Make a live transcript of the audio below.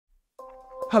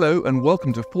Hello and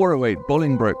welcome to 408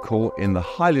 Bolingbroke Court in the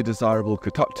highly desirable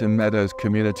Catoctin Meadows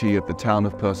community of the Town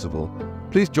of Purcellville.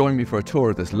 Please join me for a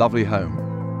tour of this lovely home.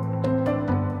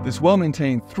 This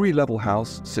well-maintained three-level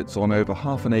house sits on over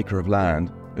half an acre of land.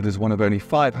 It is one of only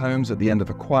 5 homes at the end of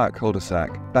a quiet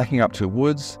cul-de-sac, backing up to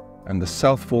woods and the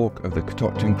south fork of the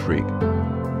Catoctin Creek.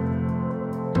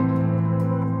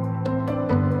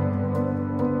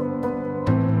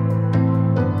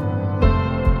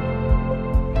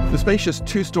 The spacious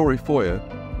 2-story foyer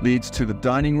leads to the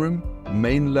dining room,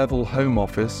 main level home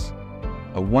office,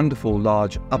 a wonderful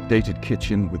large updated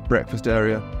kitchen with breakfast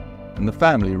area, and the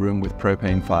family room with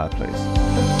propane fireplace.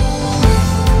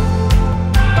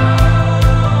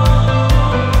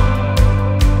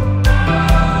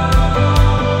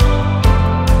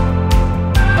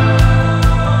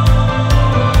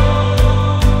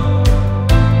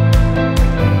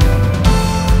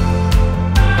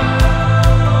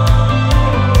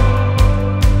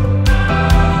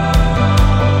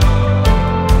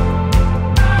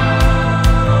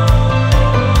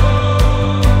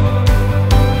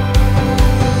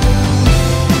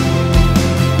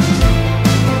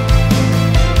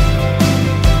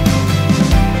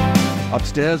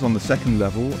 Upstairs on the second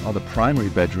level are the primary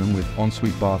bedroom with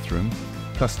ensuite bathroom,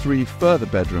 plus 3 further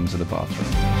bedrooms and a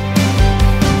bathroom.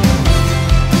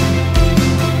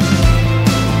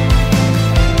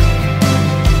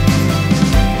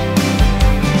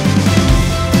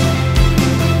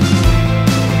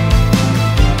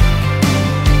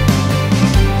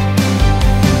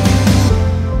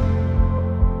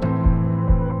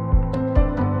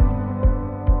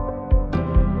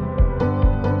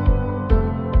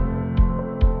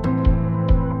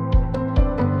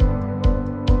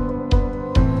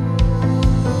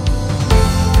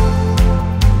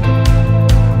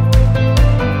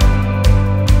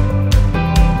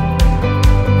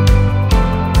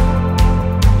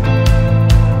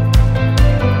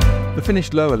 The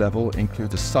finished lower level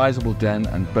includes a sizable den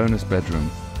and bonus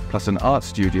bedroom, plus an art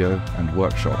studio and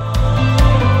workshop.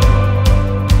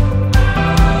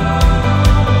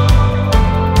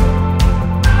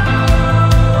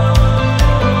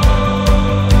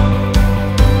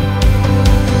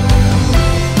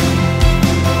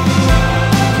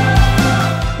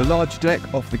 The large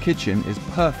deck off the kitchen is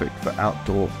perfect for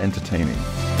outdoor entertaining,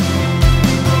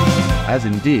 as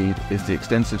indeed is the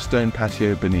extensive stone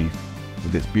patio beneath,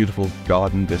 with its beautiful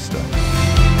garden vista.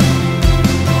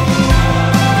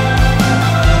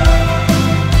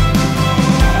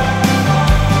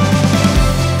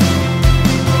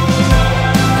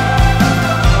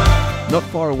 Not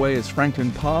far away is Franklin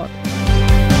Park,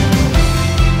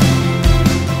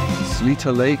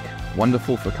 Sleater Lake,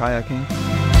 wonderful for kayaking,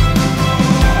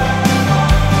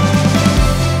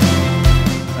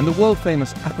 and the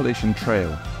world-famous Appalachian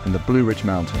Trail in the Blue Ridge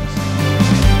Mountains.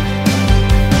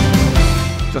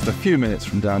 Just a few minutes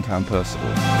from downtown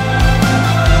Purcellville.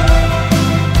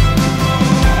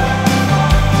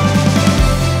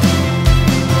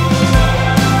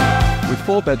 With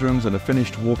 4 bedrooms and a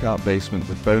finished walkout basement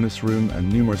with bonus room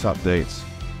and numerous updates,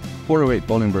 408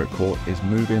 Bolingbroke Court is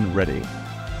move-in ready.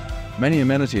 Many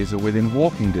amenities are within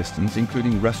walking distance,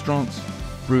 including restaurants,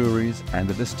 breweries, and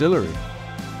a distillery.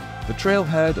 The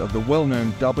trailhead of the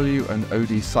well-known W and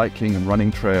OD cycling and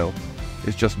running trail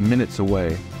is just minutes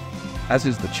away, as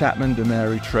is the Chapman de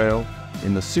Mary Trail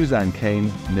in the Suzanne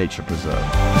Cain Nature Preserve.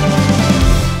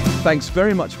 Thanks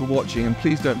very much for watching, and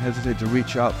please don't hesitate to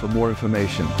reach out for more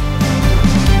information.